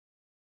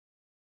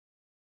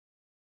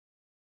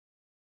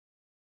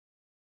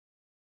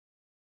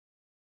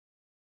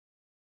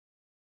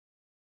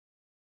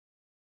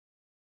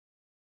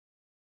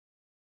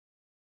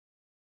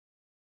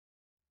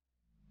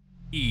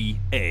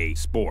EA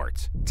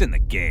Sports. It's in the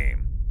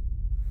game.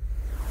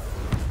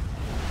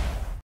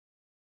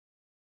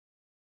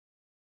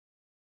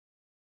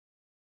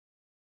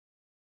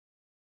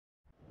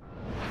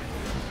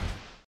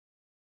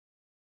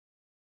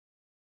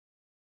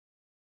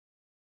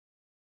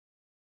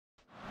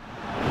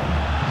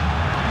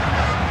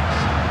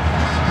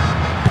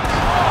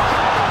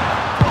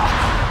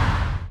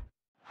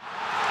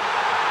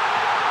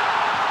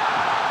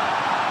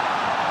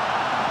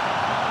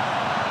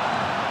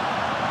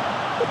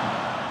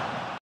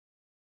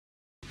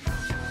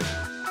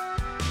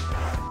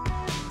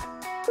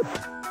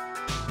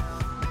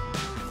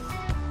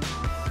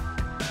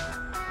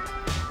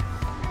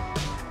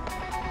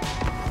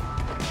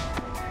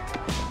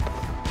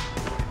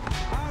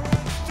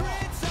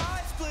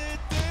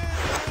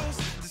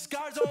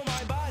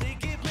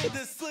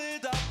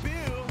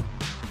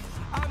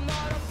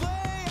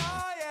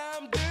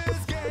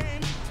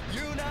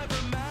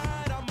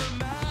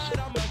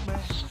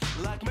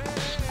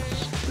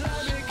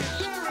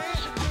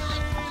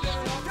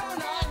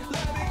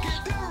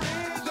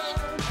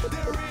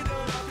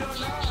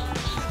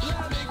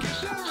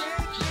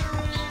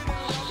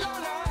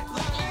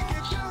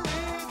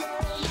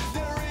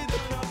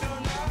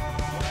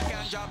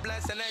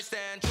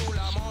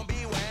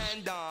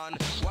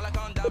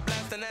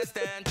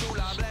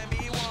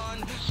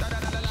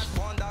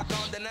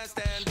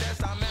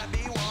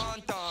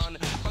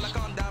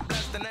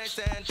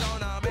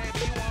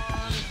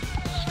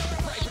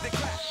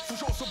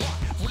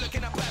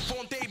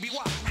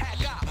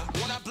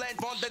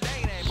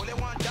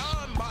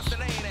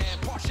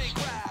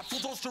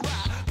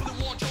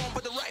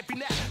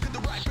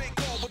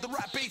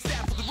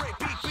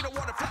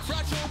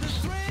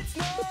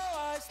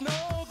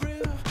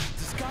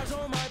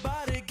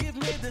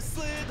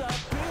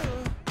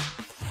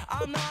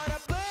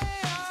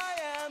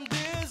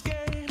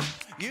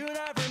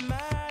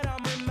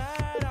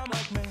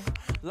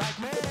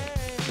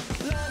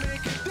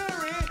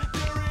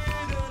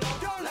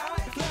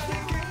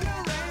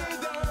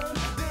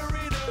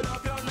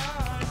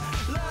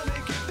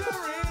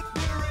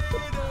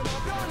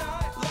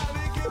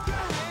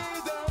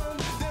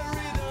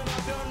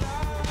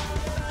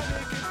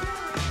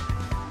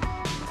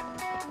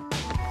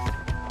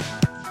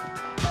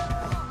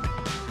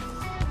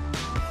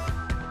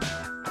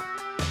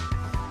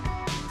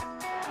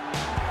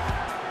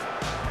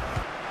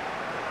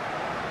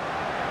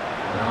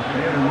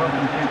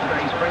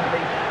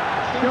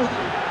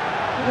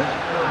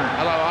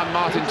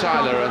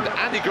 Tyler, and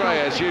Andy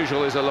Gray, as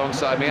usual, is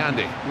alongside me.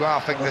 Andy. Well,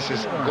 I think this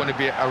is going to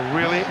be a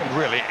really,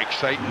 really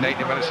exciting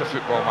 90 minutes of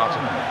football,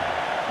 Martin.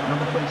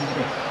 Number 26,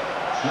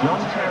 John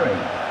Terry.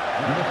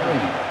 Number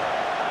 3,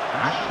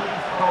 Ashley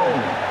Cole.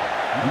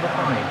 Number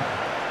 5,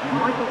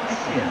 Michael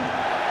Essien.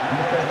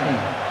 Number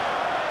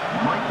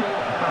 13, Michael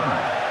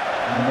Barak.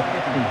 Number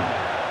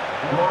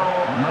 15,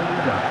 Laurel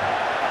Maluda.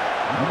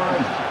 Number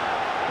 8,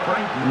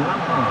 Frank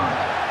Lampard.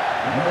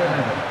 Number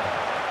 11,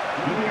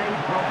 Didier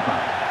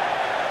Drogba.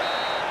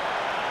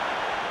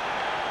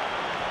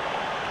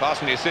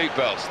 Fasten your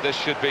seatbelts, this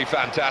should be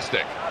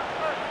fantastic.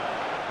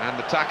 And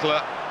the tackler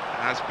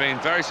has been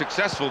very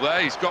successful there,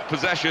 he's got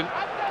possession.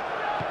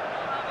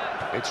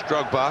 It's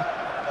Drogba.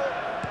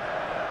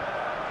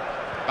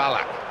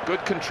 Ballack,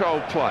 good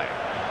controlled play.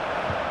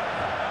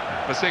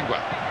 Masingwa,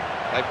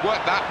 they've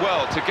worked that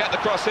well to get the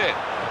cross in.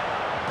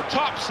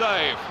 Top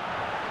save.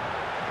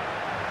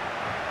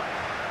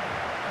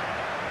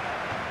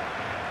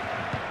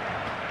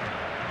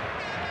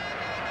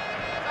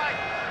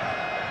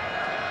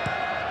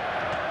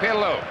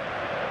 Pirlo.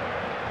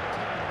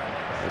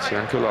 It's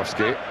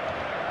Jankulovski.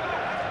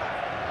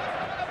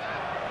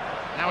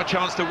 Now a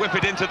chance to whip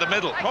it into the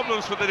middle.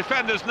 Problems for the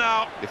defenders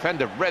now.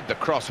 Defender read the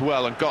cross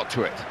well and got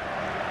to it.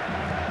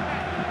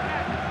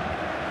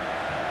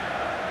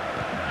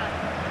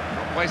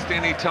 Not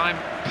wasting any time.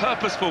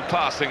 Purposeful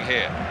passing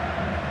here.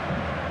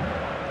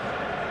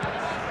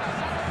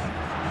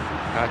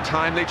 A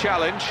timely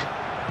challenge.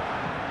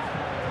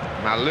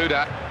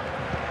 Maluda.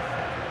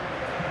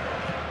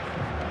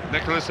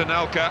 Nicholas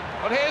Anelka.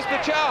 But here's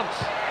the chance.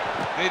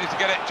 Needed to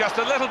get it just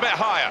a little bit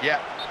higher.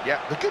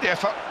 Yeah, the good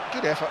effort,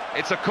 good effort.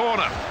 It's a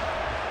corner.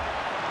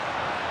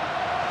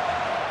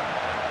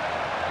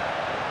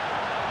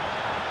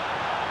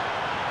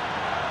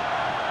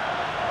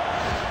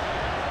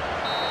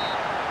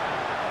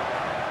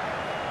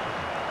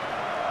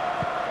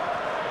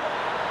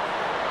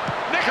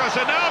 Nicholas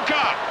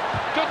Anelka!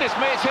 Goodness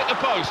me, it's hit the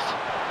post.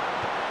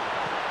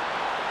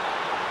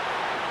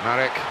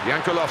 Marek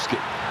Jankulovski.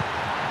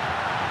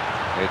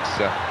 It's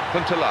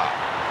Huntelaar.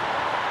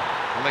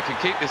 And they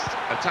can keep this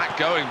attack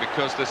going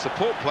because the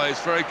support play is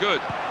very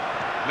good.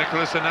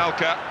 Nicholas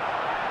Anelka.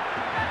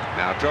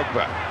 Now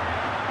Drogba.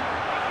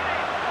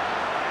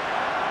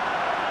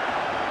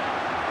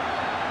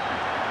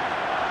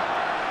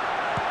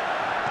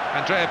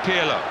 Andrea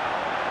Pirlo.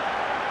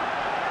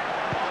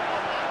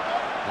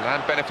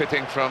 And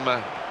benefiting from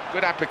a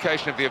good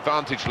application of the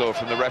advantage law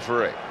from the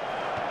referee.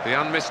 The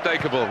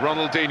unmistakable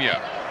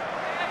Ronaldinho.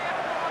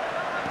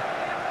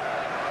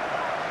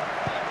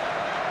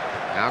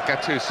 Now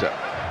Gattuso.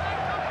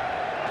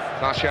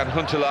 Marcian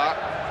Huntelaar.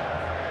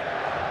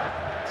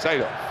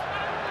 Seedorf.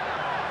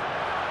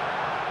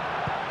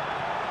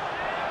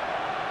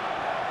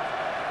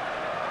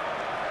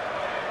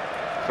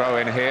 Throw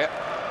in here.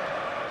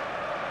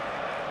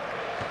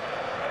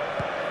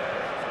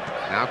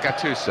 Now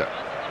Gattuso.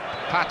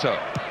 Pato.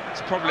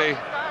 It's probably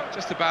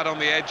just about on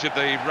the edge of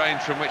the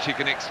range from which he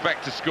can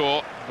expect to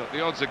score, but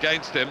the odds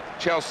against him.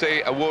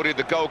 Chelsea awarded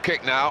the goal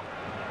kick now.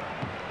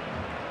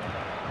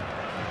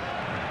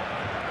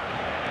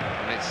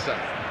 And it's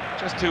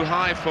just too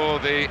high for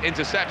the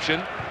interception,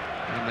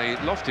 and the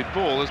lofted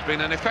ball has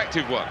been an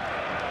effective one.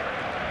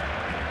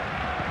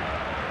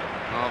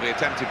 Well, the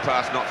attempted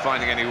pass not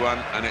finding anyone,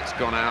 and it's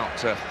gone out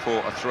for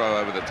a throw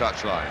over the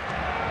touchline.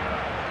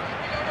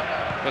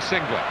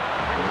 Masingwa.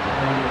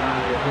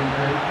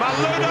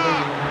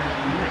 Malouda!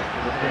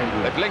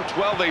 They've linked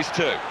well, these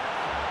two.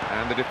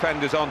 And the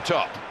defender's on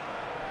top.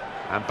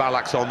 And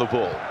Balak's on the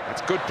ball.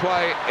 It's good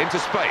play into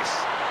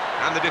space.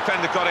 And the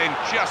defender got in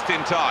just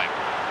in time.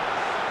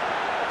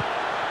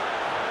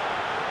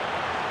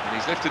 And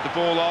he's lifted the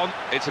ball on.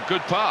 It's a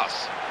good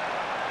pass.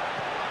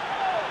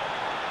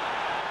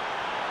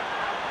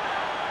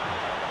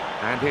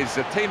 And his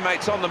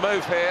teammates on the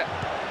move here.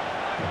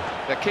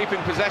 They're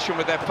keeping possession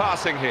with their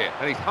passing here.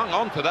 And he's hung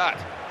on to that,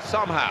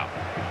 somehow.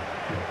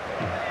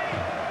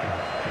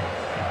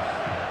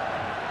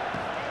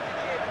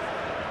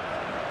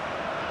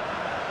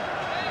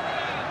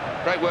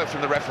 Great work from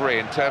the referee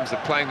in terms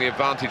of playing the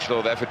advantage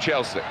law there for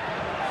Chelsea.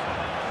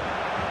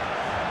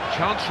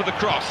 Chance for the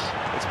cross.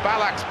 It's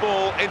Balak's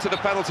ball into the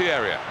penalty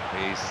area.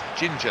 He's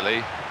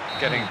gingerly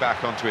getting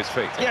back onto his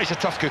feet. Yeah, he's a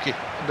tough cookie.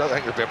 I don't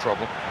think there'll be a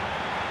problem.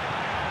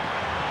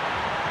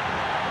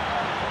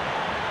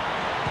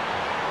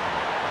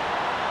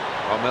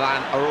 Well,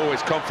 Milan are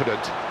always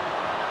confident,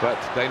 but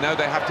they know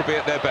they have to be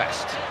at their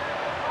best.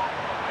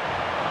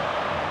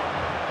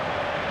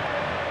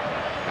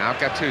 Now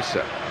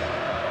Gattuso.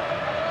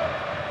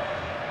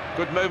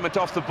 Good movement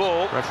off the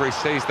ball. Referee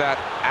sees that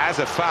as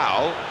a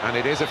foul, and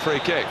it is a free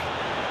kick.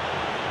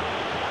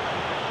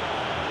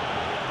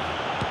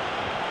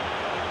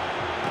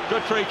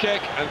 Good free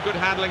kick and good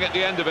handling at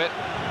the end of it.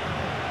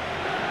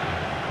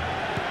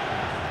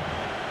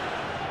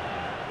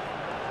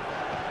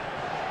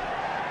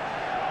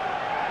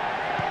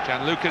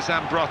 Gianluca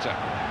Zambrotta.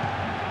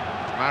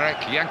 Marek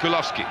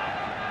Jankulovski.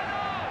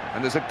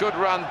 And there's a good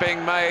run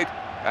being made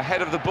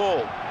ahead of the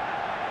ball.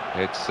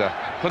 It's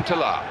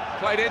Huntelaar.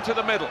 Played into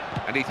the middle,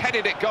 and he's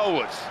headed it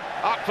goalwards.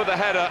 Up for the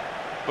header,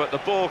 but the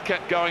ball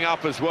kept going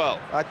up as well.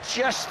 I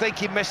just think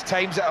he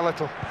mistimes it a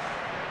little.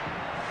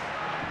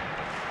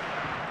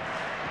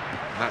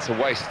 And that's a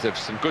waste of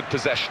some good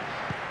possession.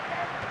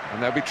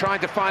 And they'll be trying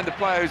to find the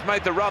player who's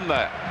made the run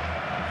there.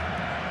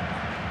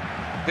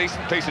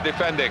 Decent piece of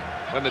defending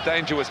when the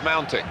danger was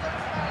mounting.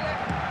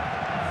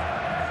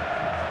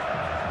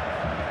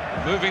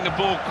 Moving the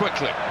ball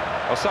quickly.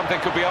 Well, something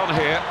could be on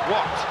here.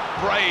 What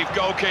brave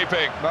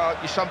goalkeeping. Well,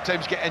 you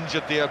sometimes get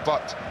injured there,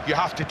 but you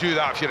have to do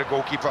that if you're a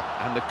goalkeeper.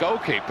 And the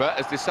goalkeeper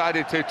has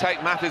decided to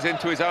take matters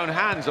into his own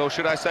hands, or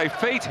should I say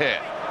feet here.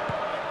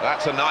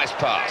 That's a nice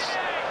pass.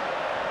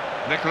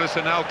 Nicholas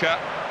Anelka.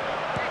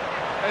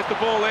 There's the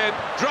ball in.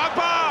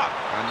 Drogba!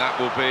 And that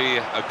will be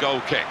a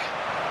goal kick.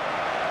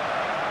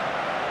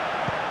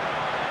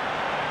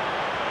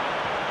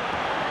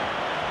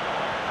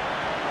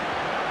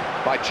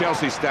 By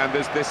Chelsea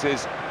standards, this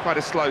is quite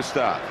a slow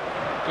start.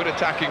 Good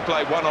attacking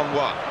play,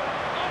 one-on-one.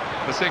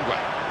 Masingwa.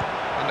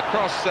 And the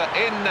cross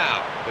in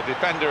now. The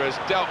defender has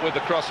dealt with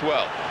the cross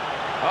well.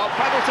 Oh,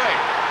 penalty!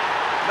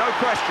 No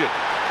question.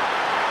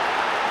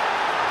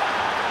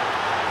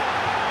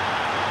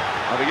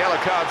 Well, the yellow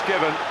card's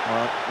given.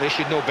 Well, they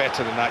should know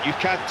better than that. You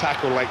can't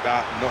tackle like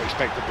that and not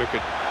expect a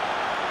booking.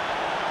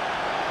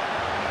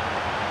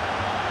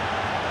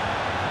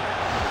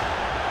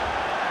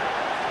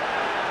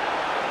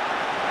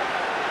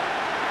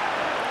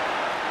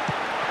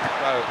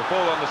 So, the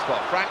ball on the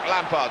spot. Frank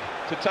Lampard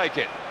to take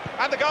it.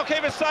 And the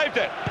goalkeeper saved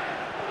it.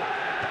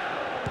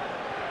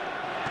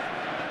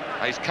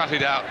 He's cut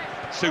it out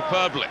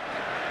superbly.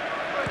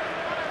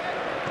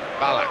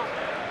 Balak.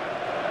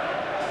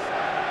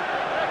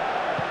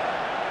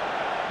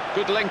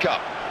 Good link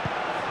up.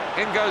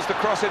 In goes the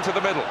cross into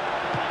the middle.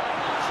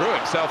 Threw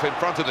himself in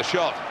front of the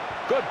shot.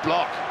 Good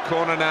block.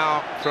 Corner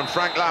now from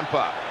Frank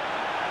Lampard.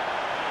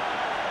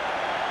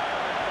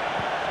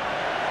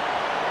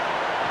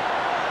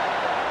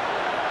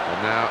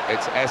 And now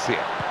it's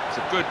Essien. It's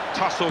a good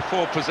tussle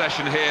for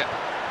possession here,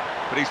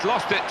 but he's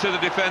lost it to the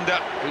defender,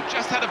 who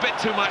just had a bit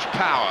too much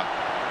power.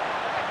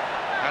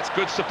 That's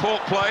good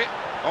support play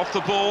off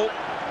the ball.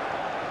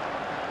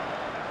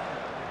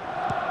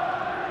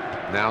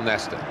 Now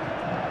Nesta.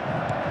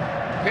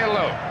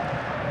 Pirlo.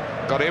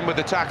 Got in with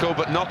the tackle,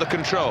 but not the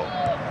control.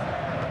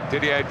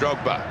 Didier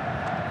Drogba.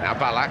 Now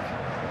Balak.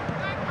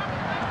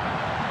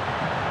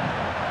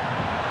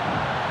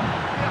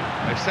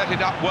 They've set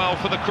it up well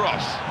for the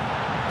cross.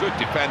 Good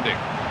defending.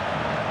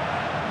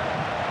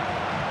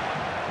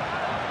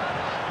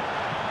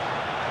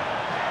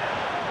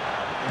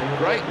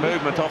 Great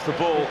movement off the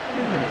ball.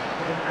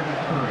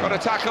 Got a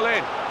tackle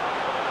in.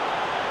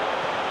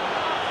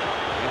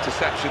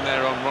 Interception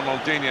there on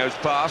Ronaldinho's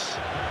pass.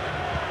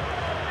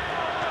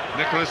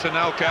 Nicolas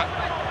Anelka.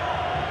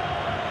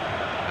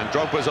 And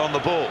Drogba's on the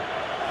ball.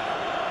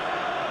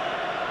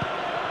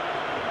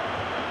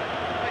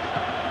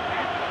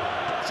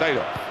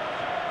 Seedorf.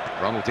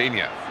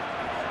 Ronaldinho.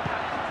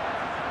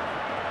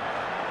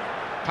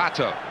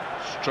 Pato.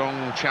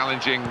 Strong,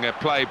 challenging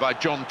play by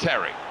John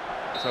Terry.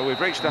 So we've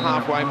reached the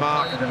halfway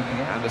mark,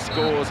 and the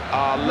scores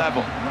are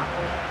level.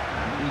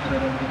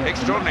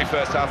 Extraordinary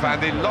first half,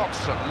 Andy.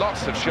 Lots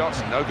of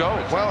shots, no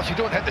goals. Well, if you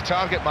don't hit the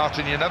target,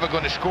 Martin, you're never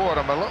going to score.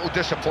 I'm a little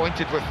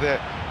disappointed with the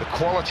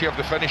quality of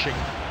the finishing.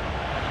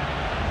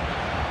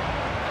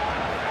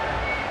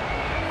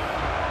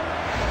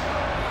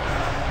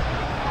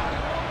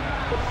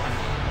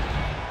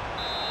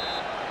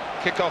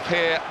 Kick-off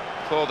here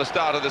for the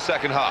start of the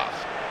second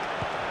half.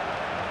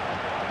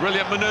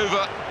 Brilliant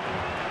manoeuvre.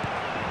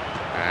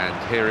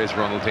 And here is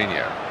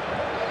Ronaldinho.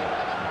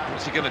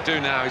 What's he going to do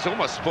now? He's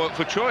almost spoilt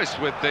for choice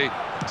with the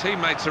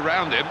teammates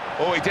around him.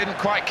 Oh, he didn't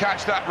quite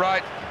catch that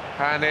right,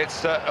 and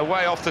it's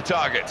away off the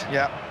target.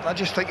 Yeah, I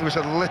just think he was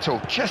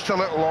just a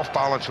little off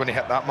balance when he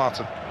hit that,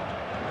 Martin.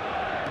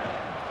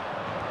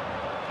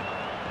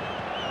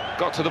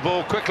 Got to the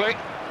ball quickly,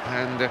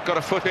 and got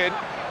a foot in,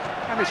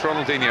 and it's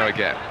Ronaldinho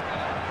again.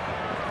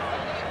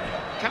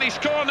 Can he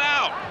score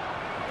now?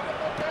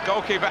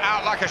 Goalkeeper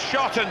out like a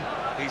shot, and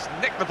he's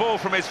nicked the ball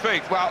from his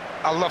feet. Well,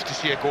 I love to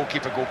see a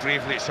goalkeeper go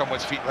bravely at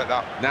someone's feet like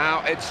that.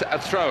 Now it's a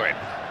throw-in,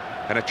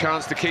 and a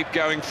chance to keep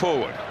going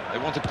forward. They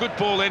want a good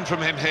ball in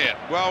from him here.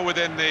 Well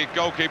within the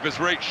goalkeeper's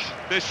reach,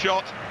 this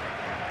shot.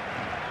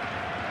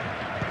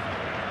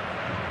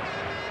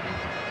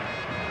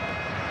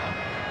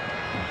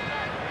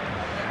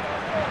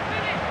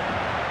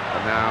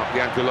 And now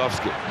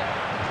Jankulovski.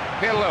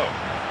 Hello.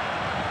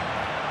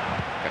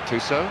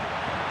 Gattuso.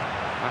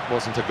 That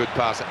wasn't a good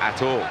pass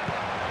at all.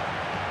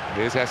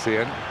 Here's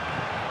Essien.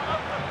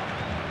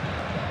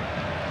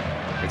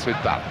 It's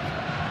with Ball.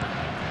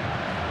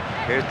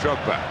 Here's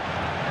Drogba.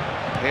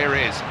 Here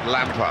is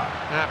Lampard.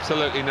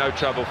 Absolutely no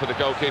trouble for the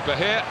goalkeeper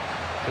here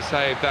to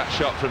save that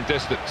shot from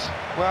distance.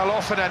 Well,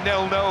 often a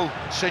 0-0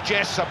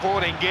 suggests a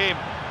boring game,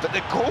 but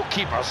the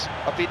goalkeepers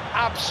have been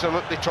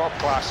absolutely top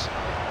class.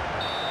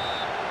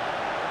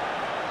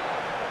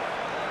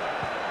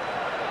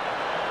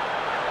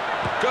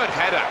 Good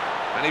header,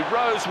 and he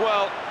rose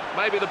well.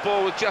 Maybe the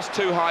ball was just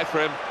too high for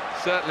him.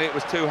 Certainly it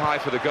was too high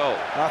for the goal.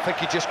 I think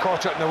he just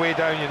caught it on the way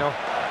down, you know.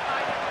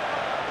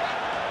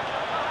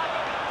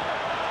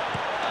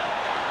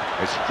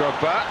 It's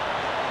Drogba.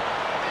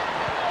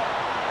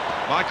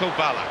 Michael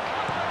Ballack.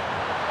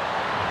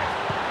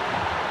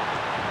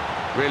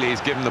 Really,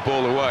 he's given the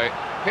ball away.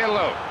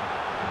 Hello.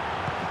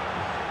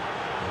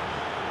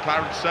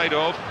 Clarence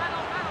Seedorf.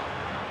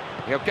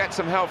 He'll get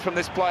some help from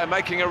this player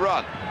making a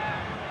run.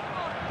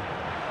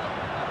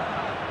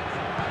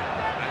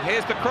 And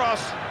here's the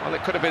cross. Well,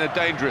 it could have been a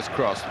dangerous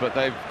cross, but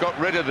they've got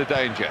rid of the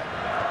danger.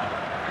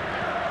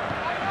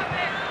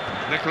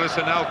 Nicolas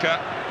Anelka.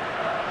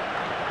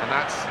 And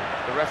that's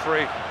the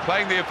referee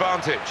playing the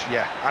advantage.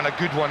 Yeah, and a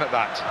good one at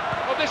that.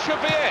 Oh, this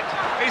should be it.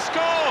 He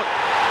scored!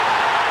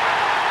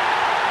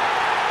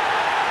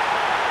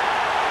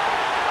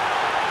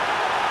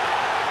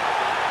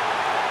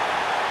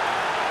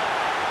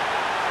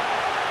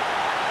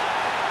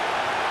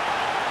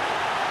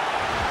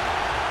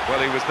 Well,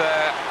 he was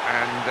there,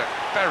 and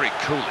very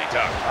coolly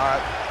done.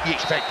 You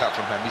expect that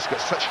from him. He's got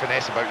such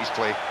finesse about his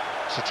play.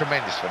 It's a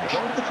tremendous finish.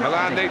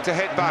 Milan need to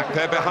hit back.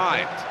 They're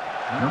behind.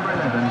 Number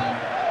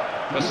 11.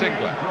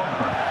 Masingla.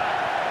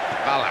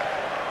 Ballack.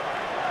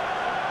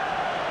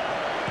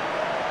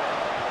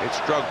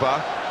 It's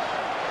Drogba.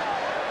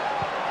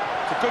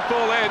 It's a good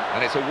ball in,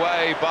 and it's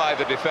away by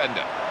the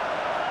defender.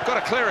 Got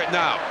to clear it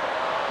now.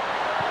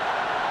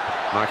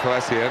 Michael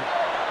Essien.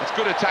 It's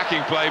good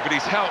attacking play, but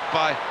he's helped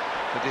by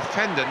the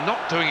defender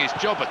not doing his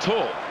job at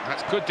all.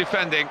 That's good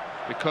defending,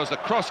 because the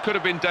cross could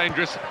have been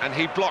dangerous, and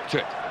he blocked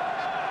it.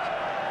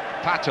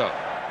 Pato.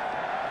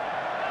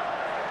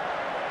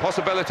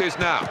 Possibilities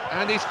now,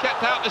 and he's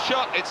kept out the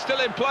shot. It's still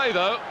in play,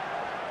 though.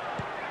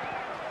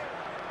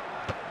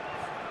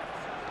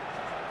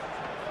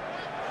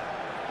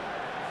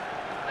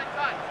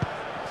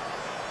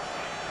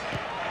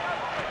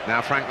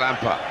 Now Frank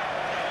Lampard.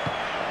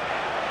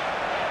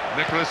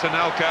 Nicolas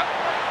Anelka.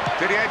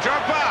 Didier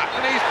Drogba,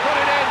 and he's put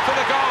it in for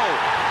the goal.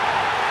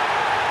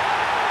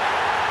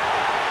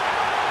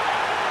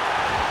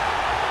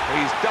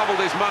 He's doubled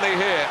his money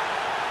here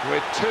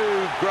with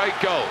two great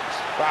goals.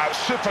 Wow,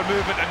 super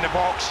movement in the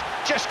box.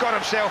 Just got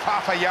himself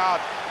half a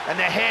yard, and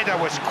the header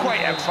was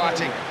quite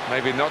emphatic.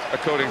 Maybe not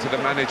according to the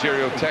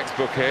managerial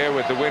textbook here,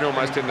 with the win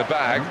almost in the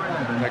bag.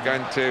 They're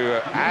going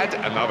to add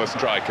another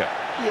striker.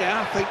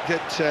 Yeah, I think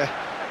that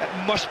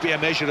it must be a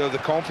measure of the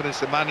confidence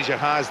the manager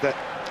has, that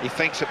he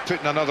thinks that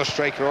putting another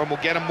striker on will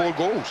get him more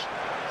goals.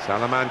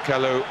 Salomon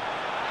Kalou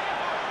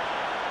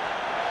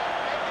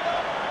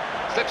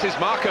slips his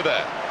marker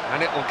there,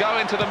 and it will go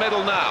into the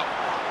middle now.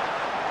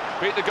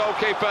 Beat the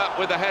goalkeeper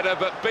with the header,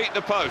 but beat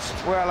the post.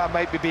 Well, I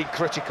might be being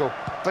critical,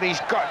 but he's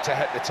got to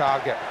hit the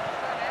target.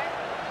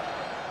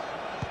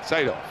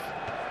 Seedorf.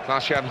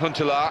 Klaas-Jan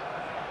Huntelaar.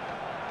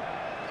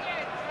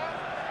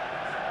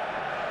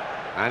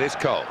 And it's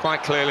Cole.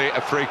 Quite clearly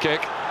a free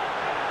kick.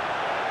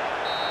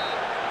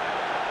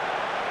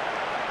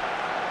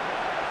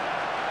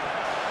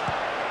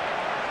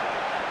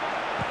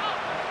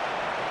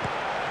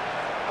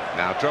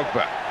 Now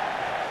Drogba.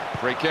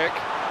 Free kick.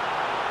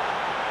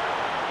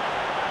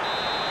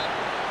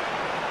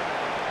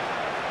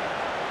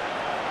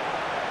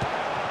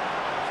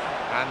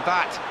 And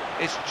that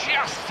is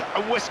just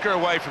a whisker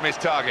away from his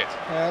target.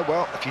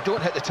 Well, if you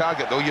don't hit the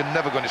target, though, you're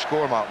never going to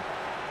score, Martin.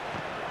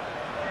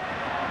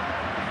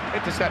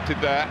 Intercepted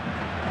there.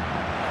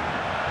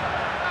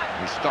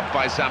 He's stopped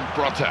by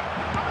Zambrotta.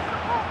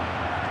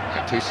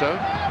 Gattuso.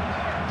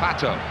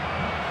 Pato.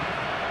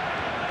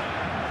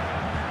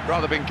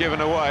 Rather been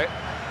given away.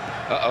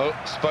 Uh-oh,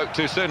 spoke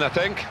too soon, I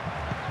think.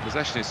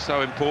 Possession is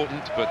so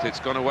important, but it's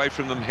gone away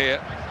from them here.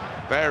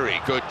 Very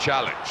good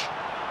challenge.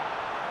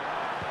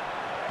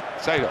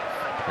 Seedorf.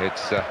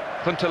 It's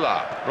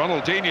Huntelaar.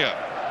 Ronaldinho.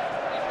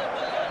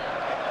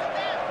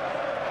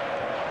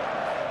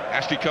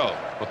 Ashley Cole.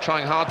 Well,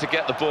 trying hard to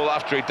get the ball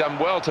after he'd done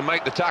well to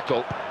make the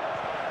tackle.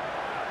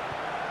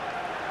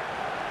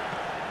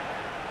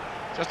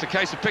 Just a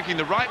case of picking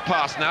the right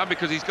pass now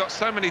because he's got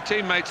so many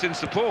teammates in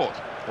support.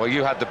 Well,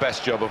 you had the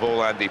best job of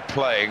all, Andy,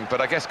 playing, but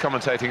I guess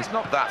commentating's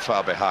not that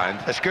far behind.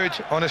 It's good,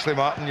 honestly,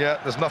 Martin. Yeah,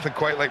 there's nothing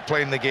quite like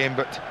playing the game,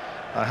 but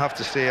I have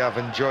to say I've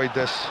enjoyed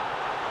this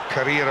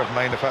career of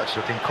mine, if I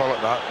can call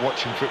it that,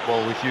 watching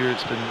football with you.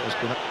 It's been.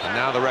 And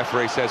now the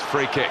referee says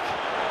free kick.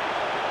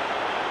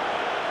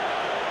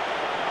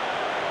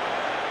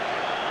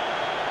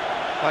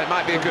 Well, it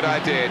might be a good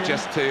idea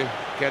just to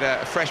get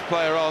a fresh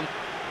player on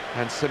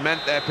and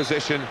cement their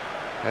position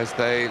as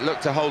they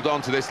look to hold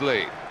on to this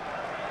lead.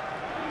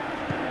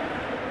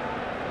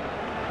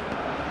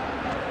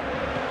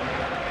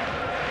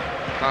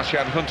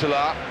 Klaas-Jan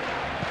Huntelaar.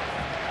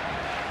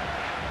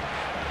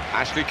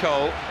 Ashley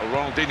Cole.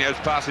 Ronaldinho's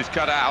pass is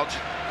cut out.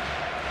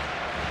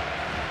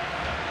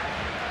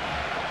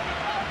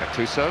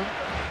 Gattuso.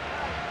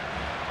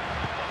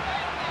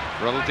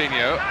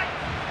 Ronaldinho.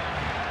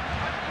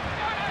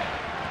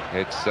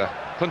 It's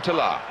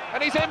Huntelaar.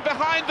 And he's in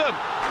behind them.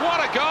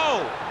 What a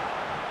goal!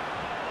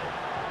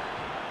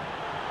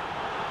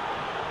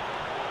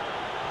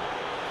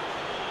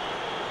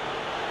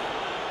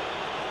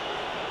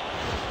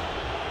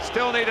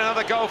 Still need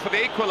another goal for the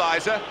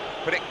equaliser,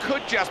 but it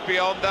could just be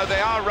on, though they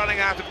are running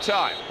out of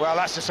time. Well,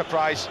 that's a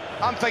surprise.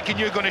 I'm thinking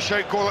you're going to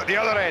shout goal at the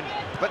other end,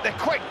 but the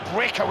quick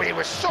breakaway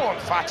was so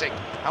emphatic,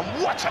 and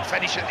what a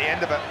finish at the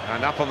end of it.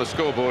 And up on the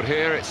scoreboard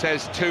here, it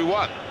says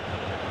 2-1.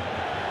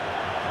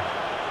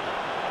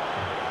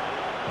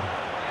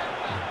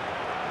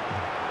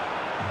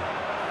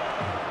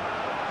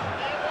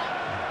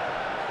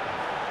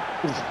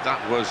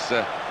 That was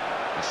a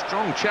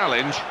strong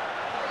challenge,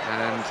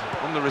 and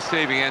on the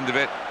receiving end of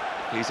it,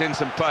 he's in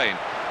some pain.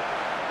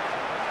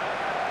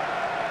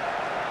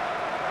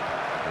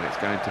 And it's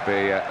going to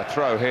be a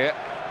throw here.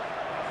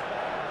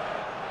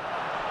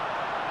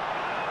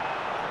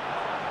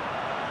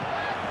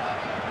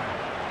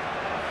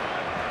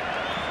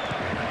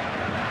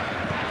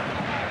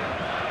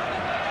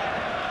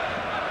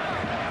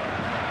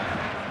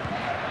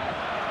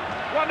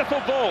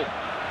 Wonderful ball.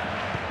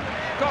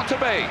 Got to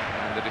be.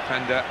 And the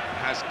defender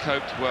has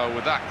coped well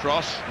with that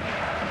cross.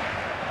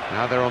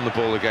 Now they're on the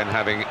ball again,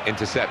 having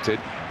intercepted.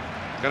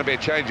 It's going to be a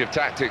change of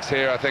tactics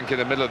here, I think, in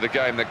the middle of the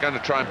game. They're going to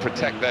try and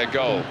protect their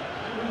goal.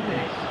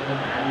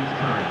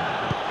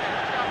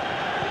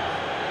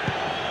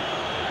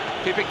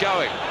 Keep it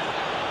going.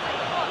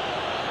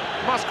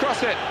 Must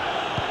cross it.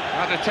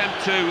 That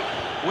attempt to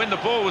win the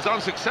ball was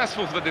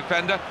unsuccessful for the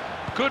defender.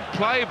 Good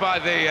play by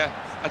the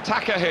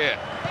attacker here.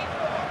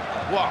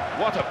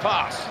 What a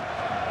pass.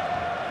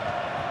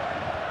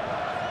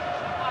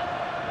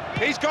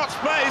 He's got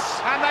space,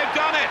 and they've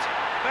done it.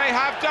 They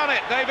have done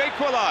it. They've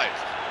equalised.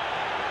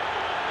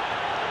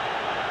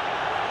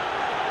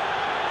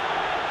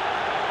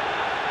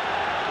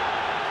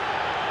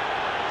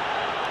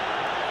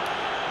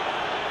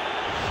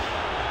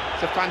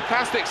 It's a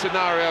fantastic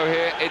scenario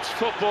here. It's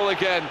football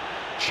again,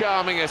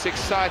 charming us,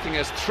 exciting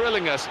us,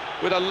 thrilling us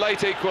with a late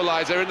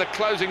equaliser in the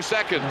closing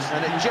seconds.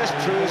 And it just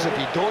proves if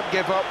you don't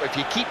give up, if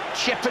you keep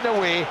chipping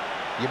away,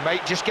 you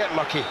might just get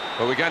lucky.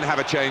 Well, we're going to have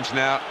a change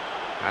now.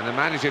 And the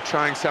manager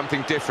trying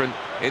something different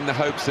in the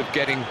hopes of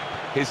getting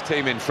his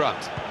team in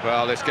front.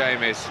 Well, this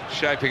game is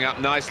shaping up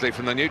nicely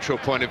from the neutral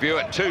point of view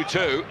at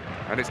 2-2.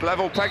 And it's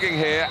level pegging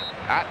here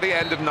at the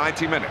end of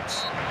 90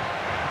 minutes.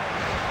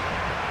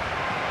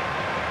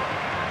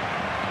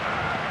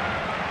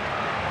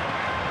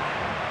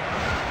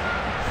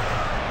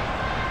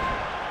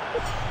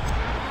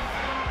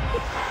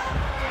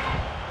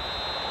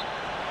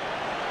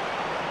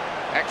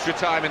 Extra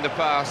time in the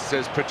past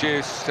has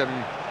produced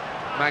some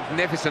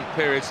magnificent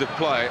periods of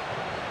play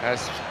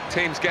as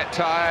teams get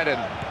tired and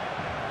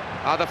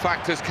Other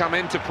factors come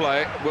into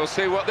play. We'll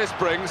see what this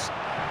brings.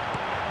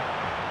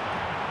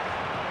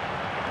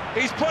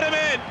 He's put him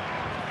in.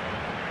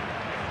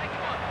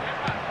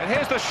 And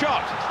here's the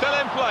shot, still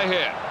in play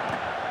here.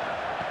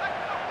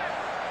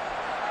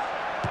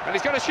 And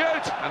he's going to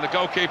shoot. And the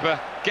goalkeeper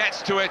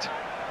gets to it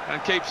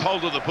and keeps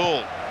hold of the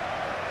ball.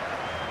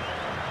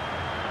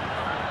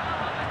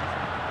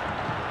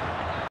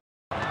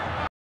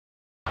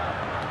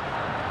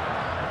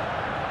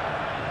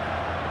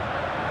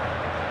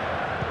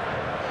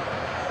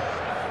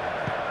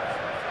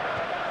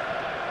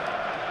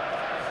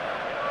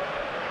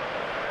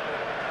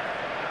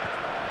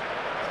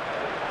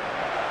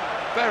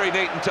 Very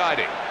neat and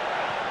tidy.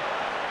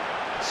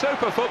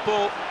 Super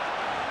football.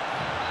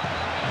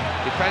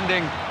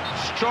 Defending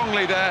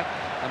strongly there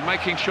and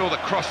making sure the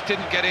cross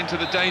didn't get into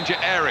the danger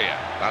area.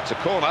 That's a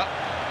corner.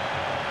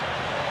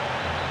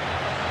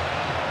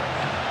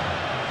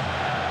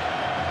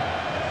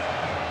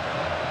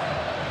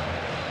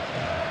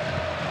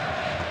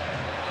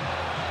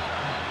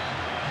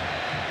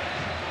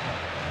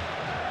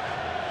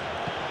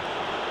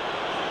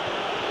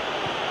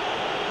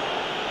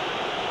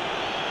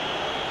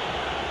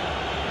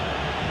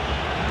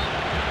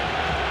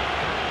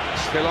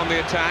 Still on the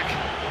attack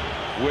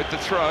with the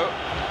throw.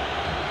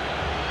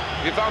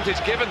 The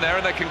advantage given there,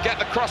 and they can get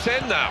the cross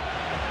in now.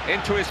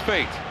 Into his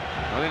feet.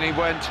 And then he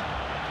went,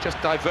 just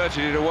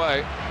diverted it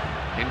away.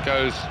 In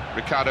goes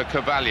Ricardo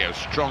Carvalho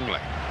strongly.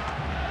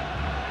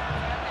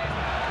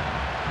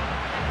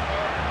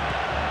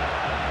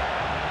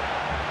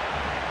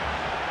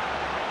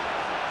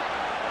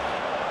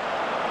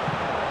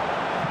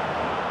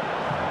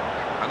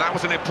 And that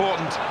was an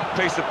important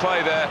piece of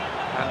play there.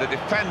 And the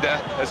defender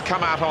has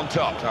come out on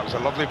top. That was a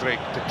lovely break.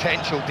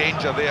 Potential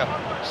danger there.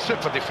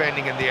 Super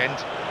defending in the end.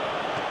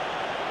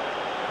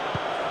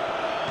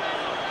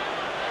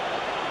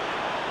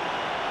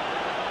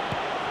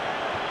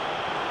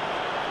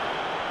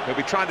 He'll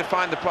be trying to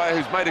find the player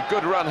who's made a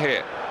good run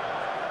here.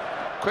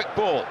 Quick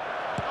ball.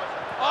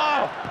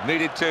 Oh!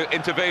 Needed to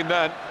intervene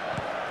then.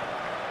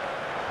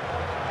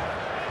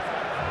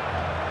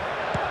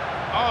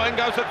 Oh, in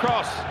goes the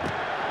cross.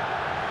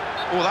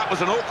 Oh, that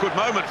was an awkward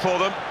moment for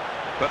them.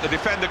 But the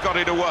defender got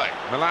it away.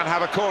 Milan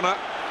have a corner.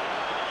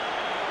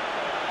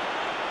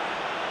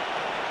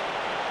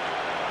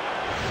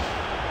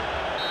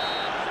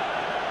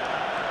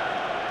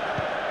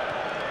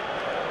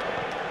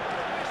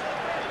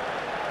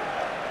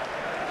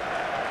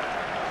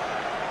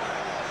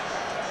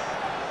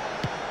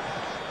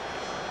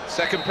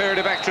 Second period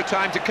of extra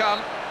time to come.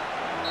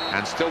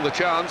 And still the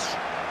chance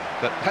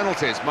that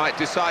penalties might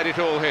decide it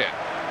all here.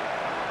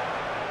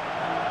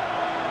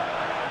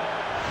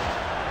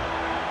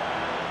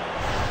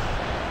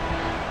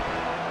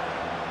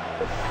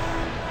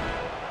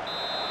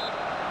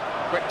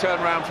 Quick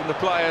turnaround from the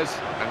players,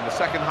 and the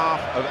second half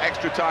of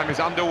extra time is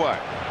underway.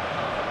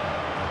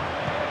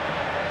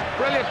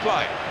 Brilliant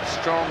play.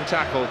 Strong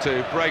tackle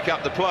to break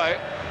up the play.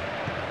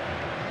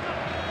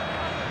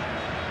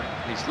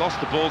 He's lost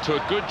the ball to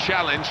a good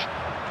challenge.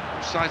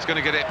 Which side's going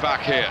to get it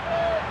back here?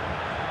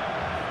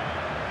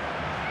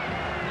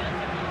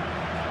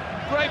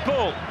 Great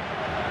ball.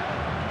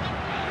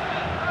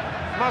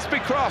 Must be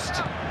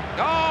crossed.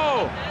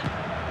 Oh!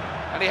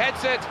 And he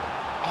heads it.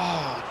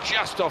 Oh,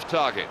 just off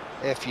target.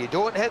 If you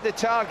don't hit the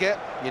target,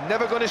 you're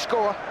never going to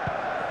score.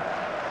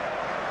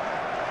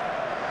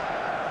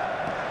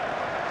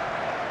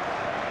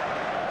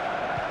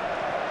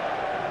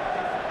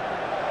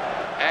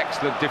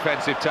 Excellent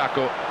defensive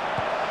tackle.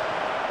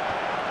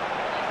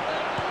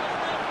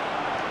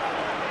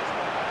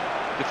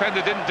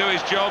 Defender didn't do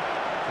his job,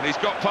 and he's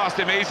got past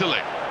him easily.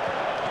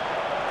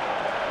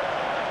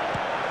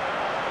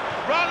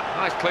 Run!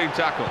 Nice clean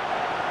tackle.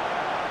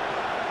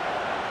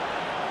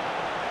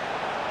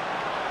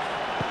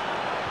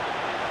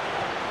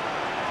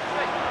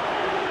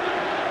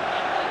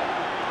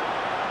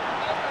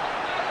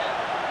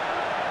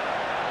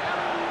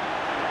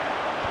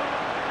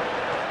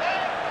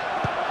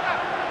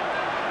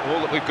 All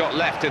that we've got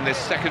left in this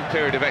second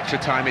period of extra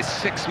time is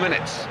 6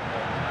 minutes.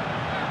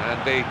 And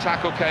the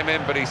tackle came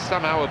in, but he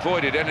somehow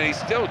avoided it, and he's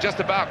still just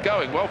about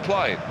going. Well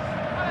played.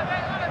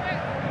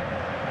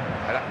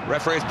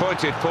 Referee's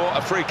pointed for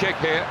a free kick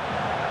here.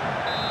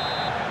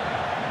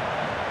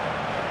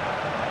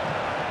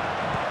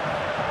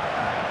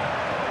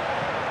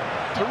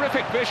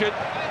 Terrific vision.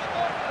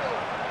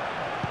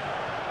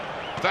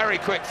 Very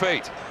quick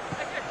feet.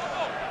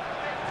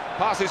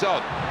 Passes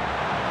on.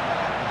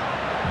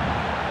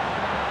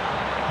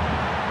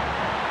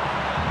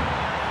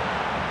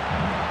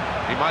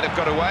 He might have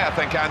got away, I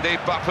think, Andy,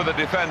 but for the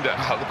defender.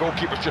 The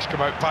goalkeeper's just come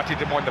out, patted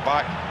him on the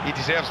back. He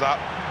deserves that.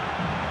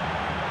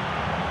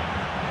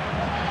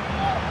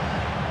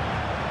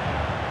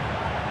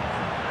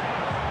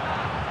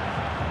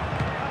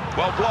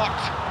 Well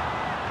blocked.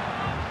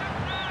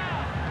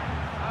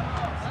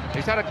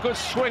 He's had a good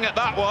swing at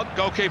that one.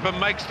 Goalkeeper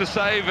makes the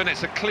save, and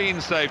it's a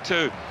clean save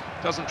too.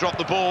 Doesn't drop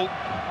the ball.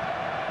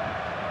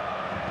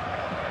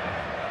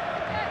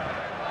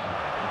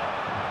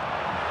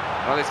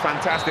 Well, it's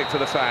fantastic for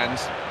the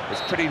fans.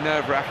 It's pretty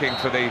nerve-wracking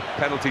for the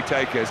penalty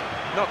takers.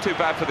 Not too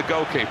bad for the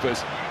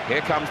goalkeepers.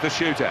 Here comes the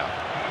shootout.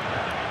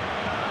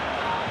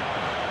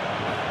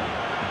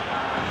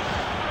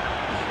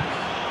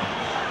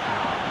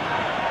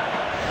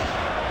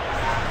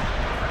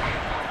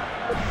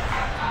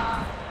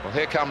 Well,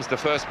 here comes the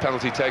first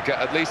penalty taker.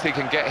 At least he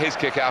can get his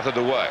kick out of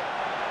the way.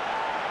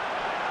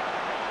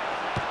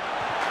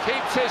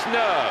 Keeps his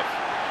nerve.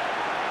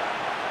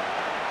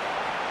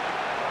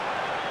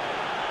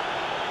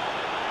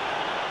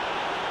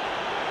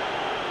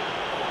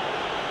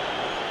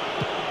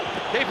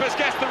 Keeper's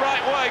guessed the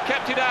right way,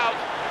 kept it out.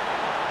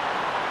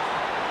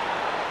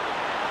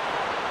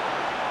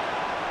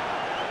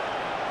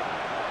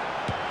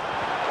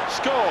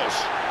 Scores.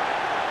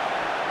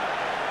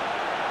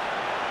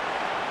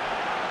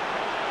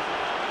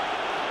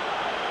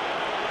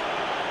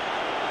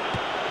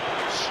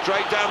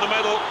 Straight down the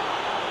middle.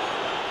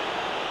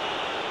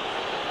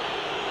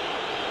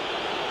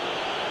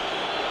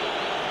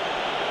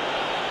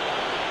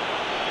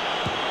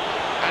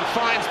 And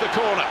finds the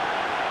corner.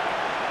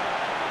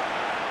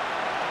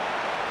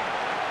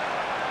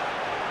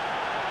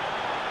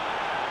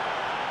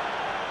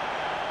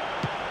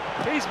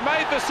 He's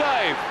made the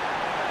save.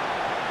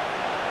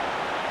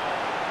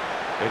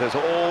 It has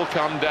all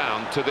come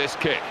down to this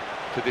kick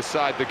to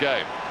decide the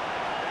game.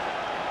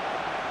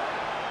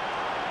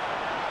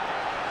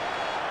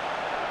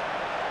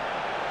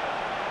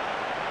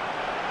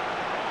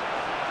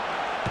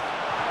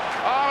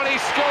 Oh, and he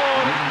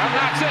scored, and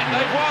that's it,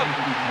 they've won.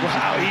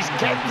 Wow, he's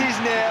kept his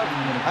nerve,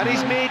 and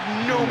he's made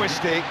no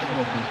mistake.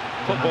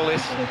 Football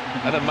is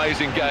an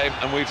amazing game,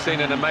 and we've seen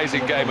an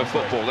amazing game of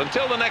football.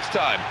 Until the next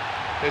time,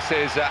 this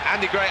is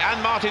Andy Gray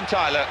and Martin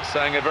Tyler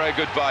saying a very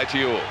goodbye to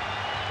you all.